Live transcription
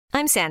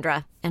I'm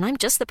Sandra, and I'm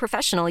just the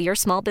professional your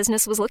small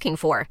business was looking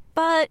for.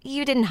 But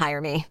you didn't hire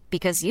me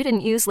because you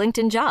didn't use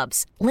LinkedIn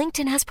Jobs.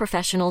 LinkedIn has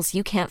professionals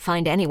you can't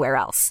find anywhere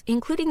else,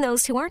 including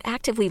those who aren't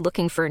actively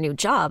looking for a new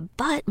job,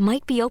 but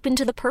might be open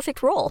to the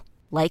perfect role,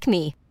 like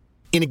me.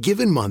 In a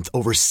given month,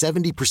 over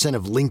 70%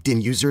 of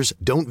LinkedIn users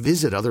don't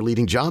visit other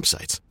leading job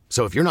sites.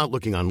 So if you're not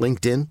looking on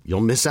LinkedIn,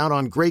 you'll miss out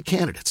on great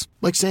candidates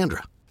like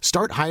Sandra.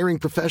 Start hiring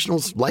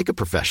professionals like a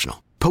professional.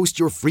 Post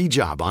your free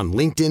job on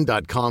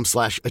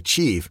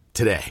linkedin.com/achieve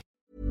today.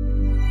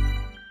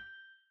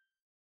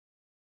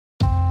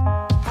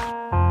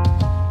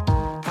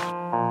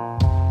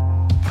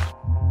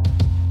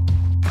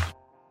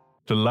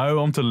 Te lui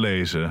om te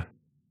lezen.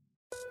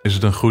 Is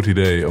het een goed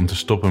idee om te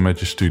stoppen met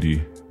je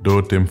studie?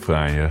 Door Tim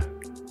Franje.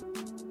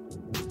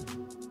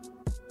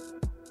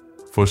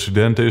 Voor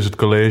studenten is het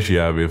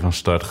collegejaar weer van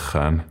start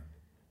gegaan.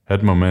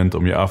 Het moment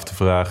om je af te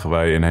vragen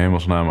waar je in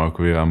hemelsnaam ook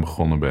weer aan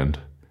begonnen bent.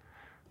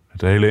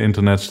 Het hele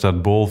internet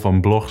staat bol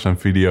van blogs en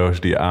video's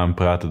die je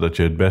aanpraten dat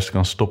je het best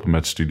kan stoppen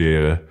met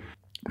studeren.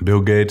 Bill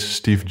Gates,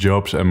 Steve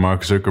Jobs en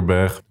Mark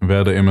Zuckerberg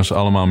werden immers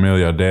allemaal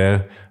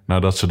miljardair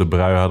nadat ze de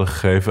brui hadden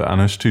gegeven aan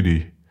hun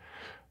studie.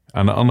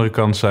 Aan de andere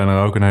kant zijn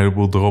er ook een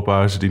heleboel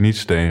drop-outs die niet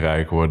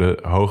steenrijk worden.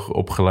 Hoger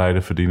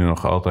opgeleiden verdienen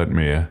nog altijd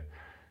meer.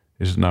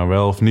 Is het nou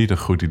wel of niet een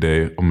goed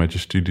idee om met je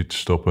studie te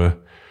stoppen?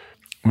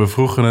 We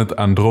vroegen het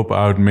aan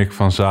drop-out Mick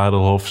van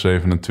Zadelhof,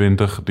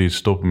 27, die het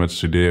stoppen met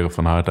studeren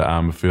van harte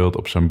aanbeveelt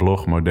op zijn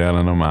blog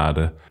Moderne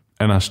Nomade.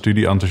 En aan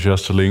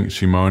studie-enthousiasteling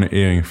Simone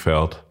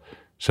Eringveld,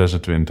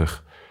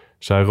 26.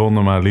 Zij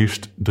ronde maar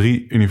liefst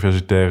 3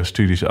 universitaire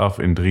studies af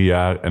in 3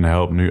 jaar en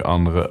helpt nu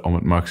anderen om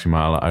het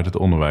maximale uit het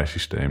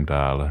onderwijssysteem te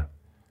halen.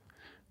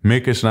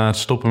 Mick is na het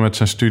stoppen met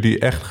zijn studie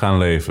echt gaan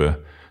leven.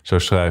 Zo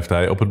schrijft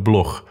hij op het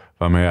blog,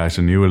 waarmee hij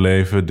zijn nieuwe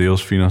leven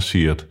deels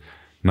financiert.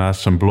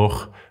 Naast zijn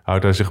blog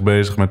houdt hij zich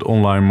bezig met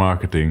online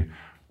marketing,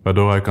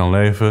 waardoor hij kan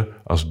leven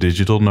als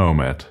digital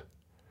nomad.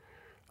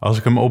 Als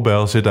ik hem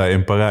opbel zit hij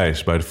in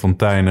Parijs, bij de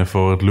fonteinen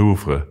voor het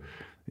Louvre.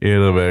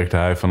 Eerder werkte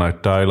hij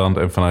vanuit Thailand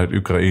en vanuit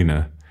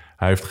Oekraïne.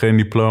 Hij heeft geen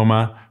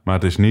diploma, maar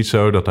het is niet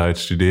zo dat hij het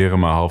studeren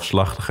maar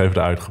halfslachtig heeft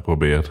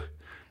uitgeprobeerd.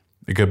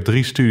 Ik heb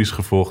 3 studies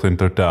gevolgd in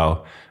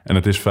totaal en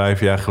het is 5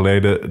 jaar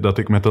geleden dat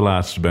ik met de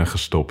laatste ben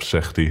gestopt,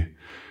 zegt hij.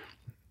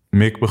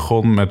 Mick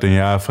begon met een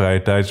jaar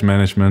vrije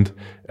tijdsmanagement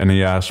en een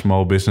jaar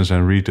small business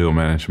en retail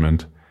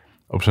management.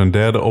 Op zijn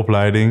 3e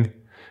opleiding,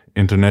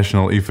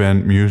 International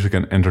Event, Music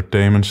and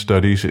Entertainment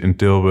Studies in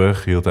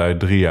Tilburg, hield hij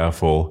 3 jaar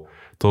vol,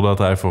 totdat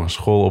hij voor een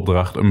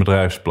schoolopdracht een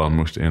bedrijfsplan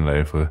moest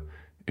inleveren.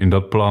 In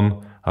dat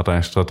plan had hij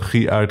een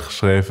strategie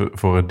uitgeschreven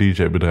voor het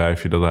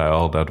DJ-bedrijfje dat hij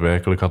al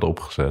daadwerkelijk had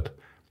opgezet.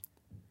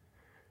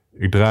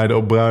 Ik draaide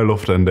op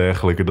bruiloften en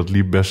dergelijke, dat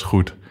liep best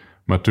goed.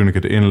 Maar toen ik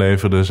het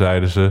inleverde,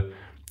 zeiden ze,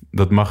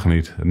 dat mag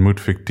niet, het moet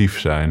fictief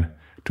zijn.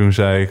 Toen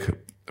zei ik,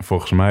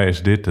 volgens mij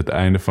is dit het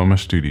einde van mijn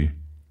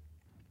studie.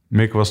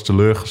 Mick was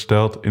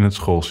teleurgesteld in het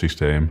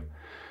schoolsysteem.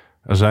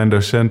 Er zijn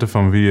docenten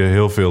van wie je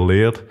heel veel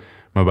leert,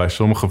 maar bij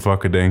sommige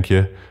vakken denk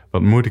je,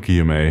 wat moet ik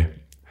hiermee?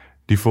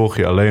 Die volg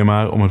je alleen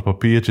maar om het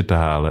papiertje te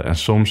halen en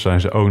soms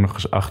zijn ze ook nog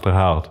eens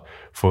achterhaald.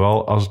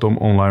 Vooral als het om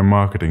online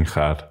marketing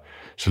gaat.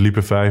 Ze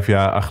liepen 5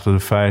 jaar achter de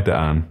feiten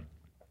aan.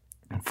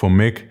 Voor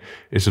Mick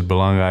is het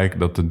belangrijk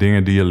dat de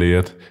dingen die je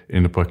leert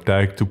in de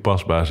praktijk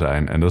toepasbaar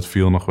zijn en dat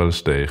viel nog wel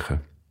eens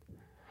tegen.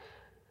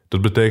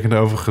 Dat betekent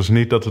overigens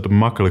niet dat het een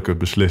makkelijke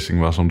beslissing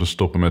was om te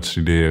stoppen met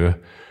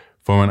studeren.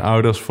 Voor mijn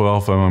ouders,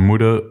 vooral voor mijn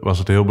moeder, was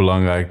het heel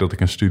belangrijk dat ik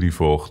een studie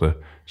volgde.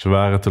 Ze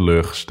waren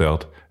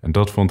teleurgesteld en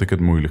dat vond ik het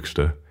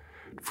moeilijkste.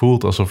 Het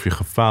voelt alsof je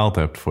gefaald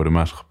hebt voor de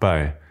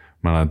maatschappij.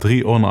 Maar na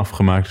 3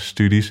 onafgemaakte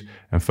studies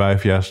en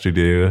 5 jaar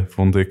studeren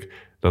vond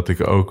ik dat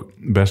ik ook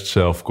best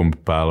zelf kon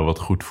bepalen wat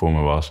goed voor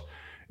me was.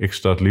 Ik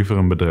start liever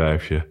een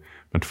bedrijfje.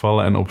 Met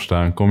vallen en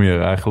opstaan kom je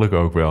er eigenlijk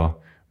ook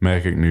wel,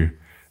 merk ik nu.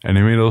 En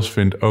inmiddels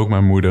vindt ook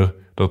mijn moeder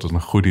dat het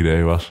een goed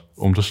idee was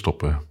om te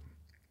stoppen.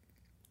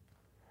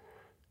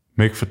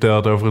 Mick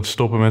vertelt over het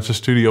stoppen met zijn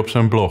studie op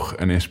zijn blog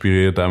en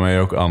inspireert daarmee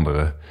ook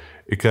anderen.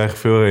 Ik krijg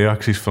veel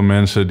reacties van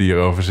mensen die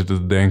erover zitten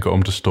te denken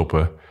om te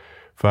stoppen.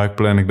 Vaak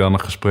plan ik dan een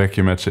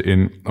gesprekje met ze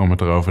in om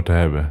het erover te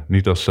hebben.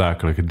 Niet als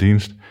zakelijke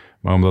dienst,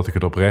 maar omdat ik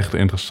het oprecht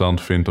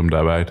interessant vind om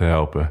daarbij te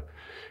helpen.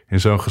 In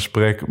zo'n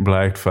gesprek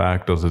blijkt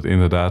vaak dat het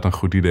inderdaad een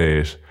goed idee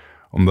is,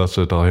 omdat ze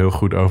het al heel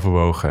goed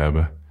overwogen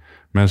hebben.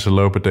 Mensen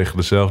lopen tegen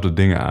dezelfde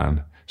dingen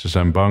aan. Ze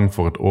zijn bang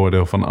voor het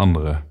oordeel van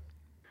anderen.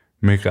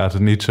 Mick raadt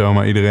het niet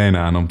zomaar iedereen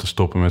aan om te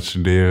stoppen met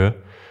studeren.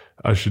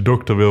 Als je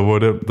dokter wil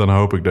worden, dan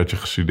hoop ik dat je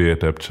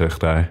gestudeerd hebt,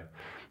 zegt hij.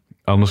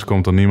 Anders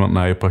komt er niemand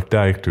naar je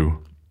praktijk toe.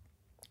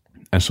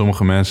 En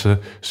sommige mensen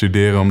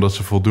studeren omdat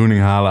ze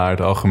voldoening halen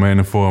uit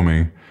algemene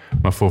vorming.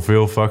 Maar voor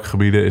veel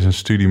vakgebieden is een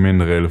studie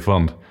minder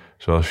relevant,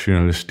 zoals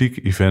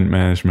journalistiek,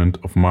 eventmanagement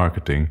of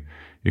marketing.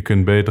 Je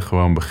kunt beter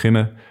gewoon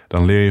beginnen,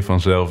 dan leer je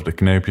vanzelf de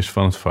kneepjes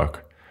van het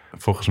vak.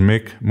 Volgens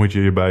Mick moet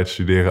je je bij het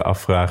studeren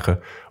afvragen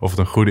of het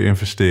een goede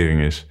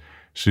investering is.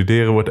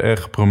 Studeren wordt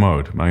erg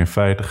gepromoot, maar in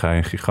feite ga je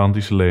een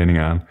gigantische lening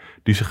aan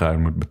die zich uit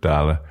moet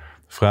betalen.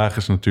 De vraag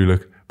is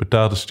natuurlijk,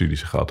 betaalt de studie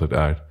zich altijd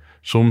uit?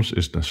 Soms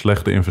is het een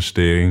slechte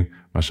investering,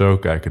 maar zo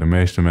kijken de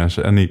meeste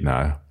mensen er niet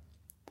naar.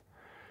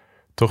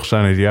 Toch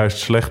zijn het juist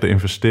slechte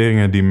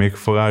investeringen die Mick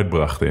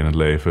vooruitbrachten in het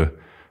leven.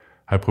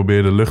 Hij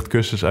probeerde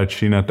luchtkussens uit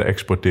China te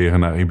exporteren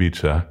naar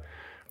Ibiza.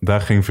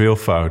 Daar ging veel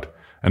fout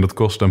en dat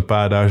kostte een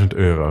paar duizend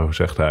euro,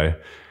 zegt hij.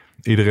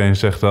 Iedereen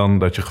zegt dan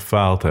dat je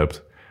gefaald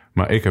hebt,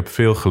 maar ik heb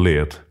veel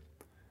geleerd.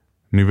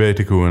 Nu weet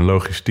ik hoe een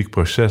logistiek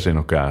proces in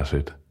elkaar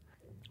zit.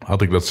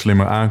 Had ik dat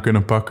slimmer aan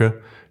kunnen pakken?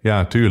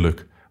 Ja,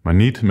 tuurlijk, maar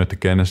niet met de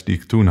kennis die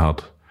ik toen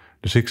had.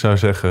 Dus ik zou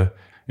zeggen,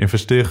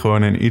 investeer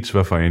gewoon in iets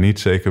waarvan je niet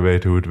zeker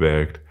weet hoe het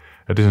werkt.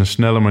 Het is een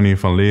snelle manier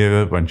van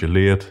leren, want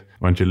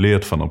je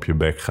leert van op je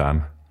bek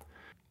gaan.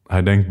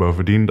 Hij denkt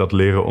bovendien dat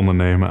leren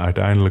ondernemen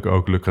uiteindelijk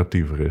ook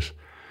lucratiever is.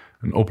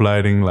 Een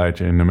opleiding leidt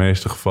je in de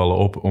meeste gevallen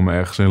op om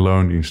ergens in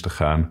loondienst te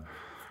gaan.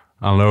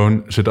 Aan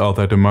loon zit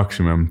altijd een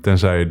maximum,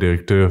 tenzij je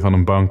directeur van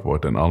een bank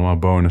wordt en allemaal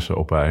bonussen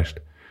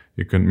opeist.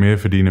 Je kunt meer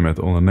verdienen met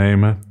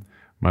ondernemen,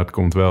 maar het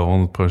komt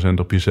wel 100%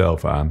 op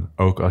jezelf aan,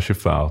 ook als je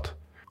faalt.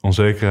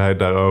 Onzekerheid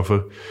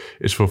daarover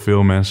is voor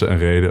veel mensen een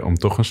reden om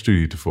toch een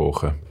studie te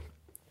volgen.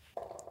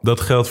 Dat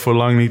geldt voor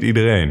lang niet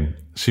iedereen.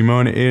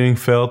 Simone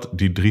Eringveld,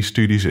 die 3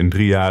 studies in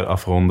 3 jaar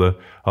afrondde,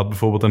 had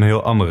bijvoorbeeld een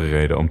heel andere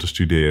reden om te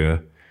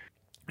studeren.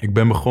 Ik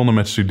ben begonnen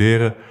met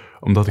studeren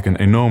omdat ik een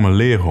enorme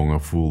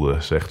leerhonger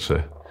voelde, zegt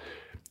ze.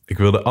 Ik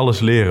wilde alles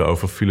leren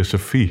over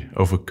filosofie,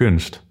 over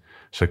kunst.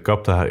 Ze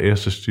kapte haar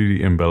eerste studie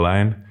in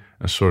Berlijn,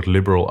 een soort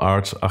liberal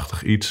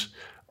arts-achtig iets,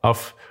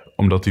 af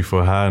omdat die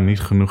voor haar niet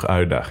genoeg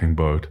uitdaging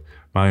bood.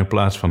 Maar in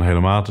plaats van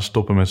helemaal te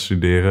stoppen met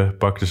studeren,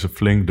 pakte ze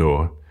flink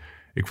door.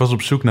 Ik was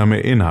op zoek naar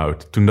meer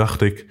inhoud. Toen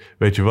dacht ik,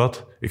 weet je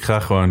wat, ik ga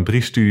gewoon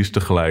 3 studies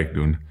tegelijk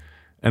doen.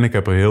 En ik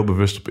heb er heel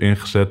bewust op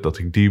ingezet dat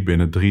ik die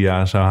binnen 3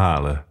 jaar zou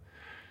halen.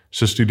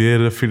 Ze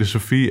studeerde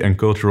filosofie en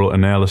cultural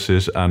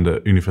analysis aan de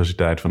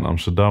Universiteit van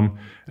Amsterdam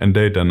en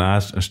deed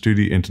daarnaast een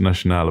studie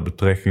internationale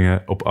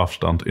betrekkingen op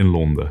afstand in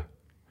Londen.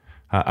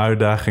 Haar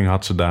uitdaging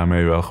had ze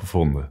daarmee wel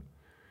gevonden.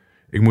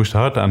 Ik moest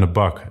hard aan de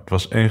bak. Het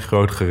was één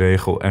groot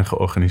geregel en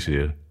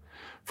georganiseerd.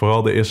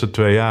 Vooral de eerste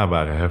 2 jaar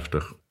waren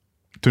heftig.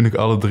 Toen ik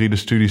alle 3 de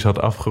studies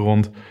had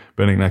afgerond,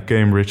 ben ik naar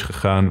Cambridge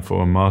gegaan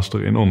voor een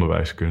master in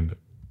onderwijskunde.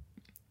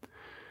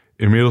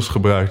 Inmiddels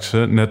gebruikt ze,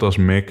 net als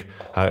Mick,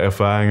 haar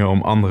ervaringen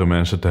om andere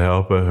mensen te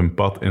helpen hun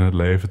pad in het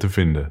leven te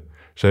vinden.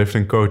 Ze heeft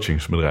een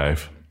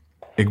coachingsbedrijf.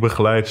 Ik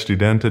begeleid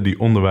studenten die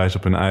onderwijs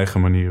op hun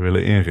eigen manier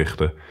willen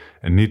inrichten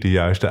en niet de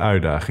juiste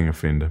uitdagingen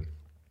vinden.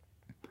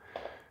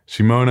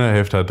 Simone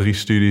heeft haar 3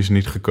 studies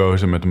niet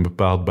gekozen met een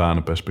bepaald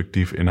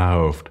banenperspectief in haar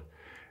hoofd.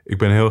 Ik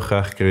ben heel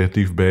graag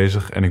creatief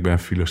bezig en ik ben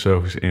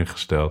filosofisch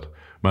ingesteld.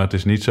 Maar het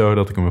is niet zo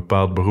dat ik een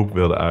bepaald beroep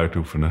wilde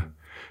uitoefenen.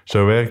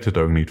 Zo werkt het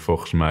ook niet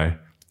volgens mij.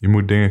 Je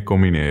moet dingen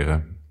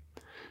combineren.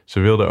 Ze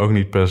wilde ook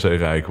niet per se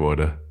rijk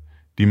worden.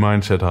 Die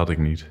mindset had ik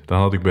niet. Dan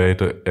had ik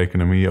beter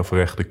economie of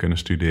rechten kunnen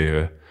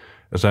studeren.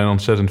 Er zijn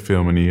ontzettend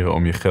veel manieren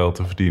om je geld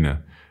te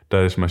verdienen.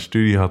 Tijdens mijn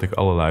studie had ik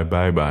allerlei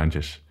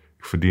bijbaantjes.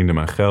 Ik verdiende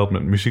mijn geld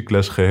met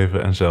muziekles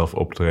geven en zelf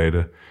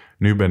optreden.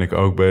 Nu ben ik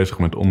ook bezig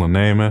met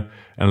ondernemen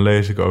en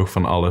lees ik ook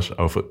van alles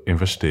over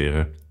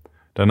investeren.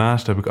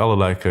 Daarnaast heb ik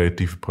allerlei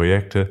creatieve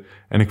projecten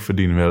en ik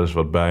verdien wel eens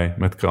wat bij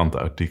met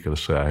krantenartikelen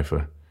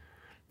schrijven.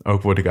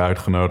 Ook word ik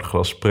uitgenodigd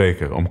als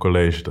spreker om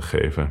college te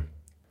geven.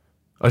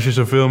 Als je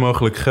zoveel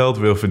mogelijk geld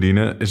wil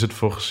verdienen, is het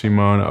volgens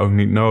Simone ook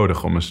niet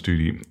nodig om een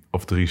studie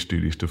of 3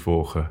 studies te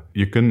volgen.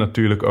 Je kunt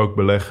natuurlijk ook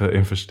beleggen,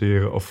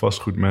 investeren of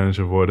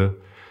vastgoedmanager worden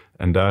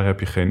en daar heb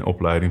je geen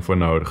opleiding voor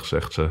nodig,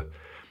 zegt ze.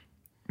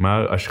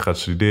 Maar als je gaat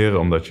studeren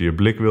omdat je je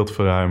blik wilt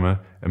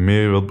verruimen en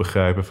meer wilt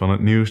begrijpen van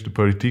het nieuws, de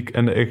politiek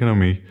en de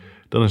economie,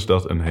 dan is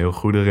dat een heel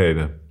goede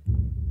reden.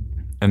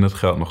 En het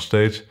geldt nog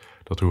steeds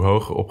dat hoe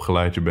hoger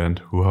opgeleid je bent,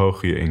 hoe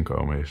hoger je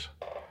inkomen is.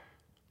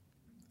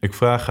 Ik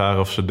vraag haar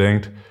of ze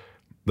denkt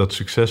dat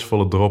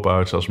succesvolle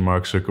drop-outs als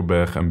Mark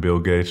Zuckerberg en Bill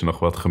Gates nog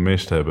wat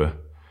gemist hebben.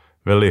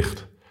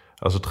 Wellicht.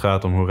 Als het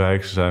gaat om hoe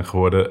rijk ze zijn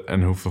geworden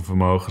en hoeveel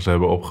vermogen ze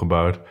hebben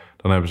opgebouwd,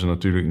 dan hebben ze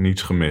natuurlijk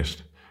niets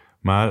gemist.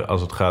 Maar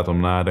als het gaat om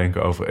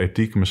nadenken over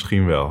ethiek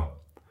misschien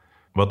wel.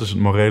 Wat is het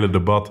morele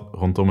debat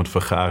rondom het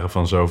vergaren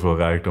van zoveel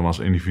rijkdom als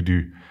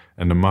individu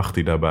en de macht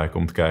die daarbij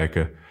komt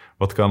kijken?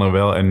 Wat kan er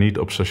wel en niet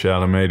op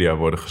sociale media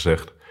worden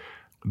gezegd?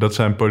 Dat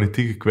zijn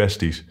politieke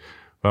kwesties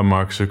waar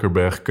Mark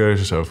Zuckerberg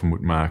keuzes over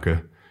moet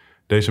maken.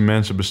 Deze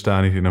mensen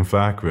bestaan niet in een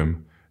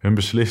vacuüm. Hun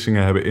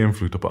beslissingen hebben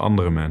invloed op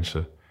andere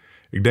mensen.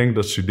 Ik denk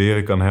dat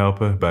studeren kan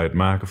helpen bij het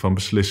maken van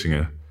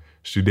beslissingen.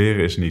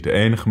 Studeren is niet de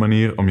enige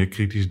manier om je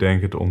kritisch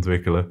denken te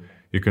ontwikkelen.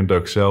 Je kunt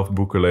ook zelf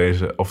boeken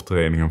lezen of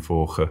trainingen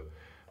volgen.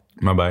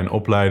 Maar bij een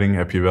opleiding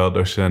heb je wel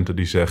docenten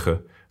die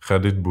zeggen: ga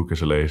dit boek eens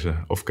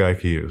lezen of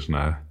kijk hier eens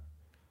naar.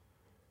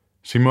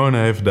 Simone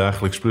heeft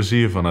dagelijks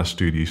plezier van haar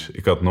studies.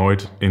 Ik had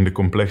nooit in de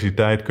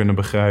complexiteit kunnen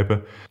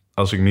begrijpen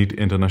als ik niet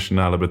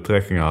internationale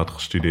betrekkingen had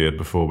gestudeerd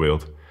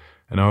bijvoorbeeld.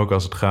 En ook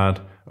als het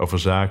gaat over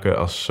zaken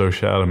als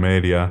sociale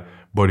media,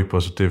 body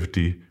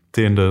positivity,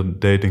 Tinder,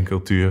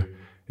 datingcultuur.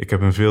 Ik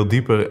heb een veel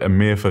dieper en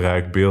meer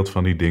verrijkt beeld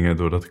van die dingen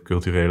doordat ik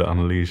culturele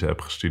analyse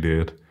heb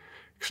gestudeerd.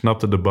 Ik snap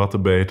de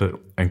debatten beter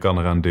en kan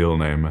eraan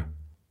deelnemen.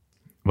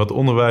 Wat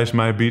onderwijs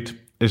mij biedt,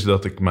 is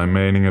dat ik mijn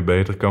meningen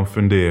beter kan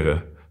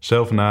funderen.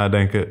 Zelf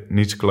nadenken,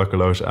 niets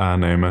klakkeloos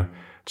aannemen.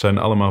 Het zijn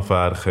allemaal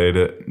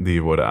vaardigheden die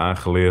je worden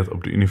aangeleerd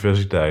op de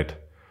universiteit.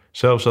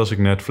 Zelfs als ik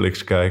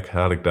Netflix kijk,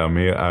 haal ik daar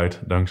meer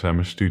uit dankzij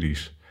mijn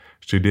studies.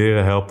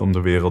 Studeren helpt om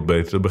de wereld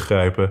beter te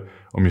begrijpen,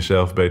 om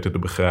jezelf beter te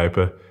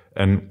begrijpen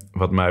en,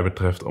 wat mij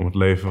betreft, om het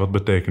leven wat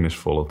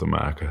betekenisvoller te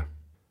maken.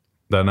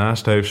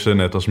 Daarnaast heeft ze,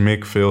 net als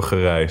Mick, veel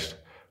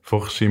gereisd.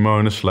 Volgens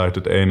Simone sluit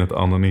het een het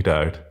ander niet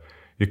uit.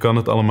 Je kan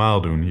het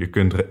allemaal doen. Je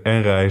kunt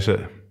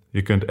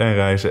en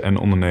reizen en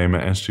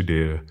ondernemen en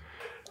studeren.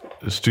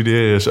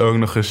 Studeren is ook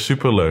nog eens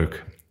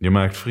superleuk. Je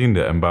maakt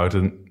vrienden en bouwt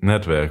een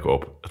netwerk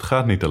op. Het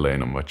gaat niet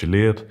alleen om wat je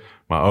leert,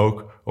 maar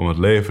ook om het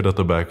leven dat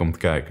erbij komt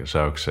kijken,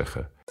 zou ik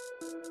zeggen.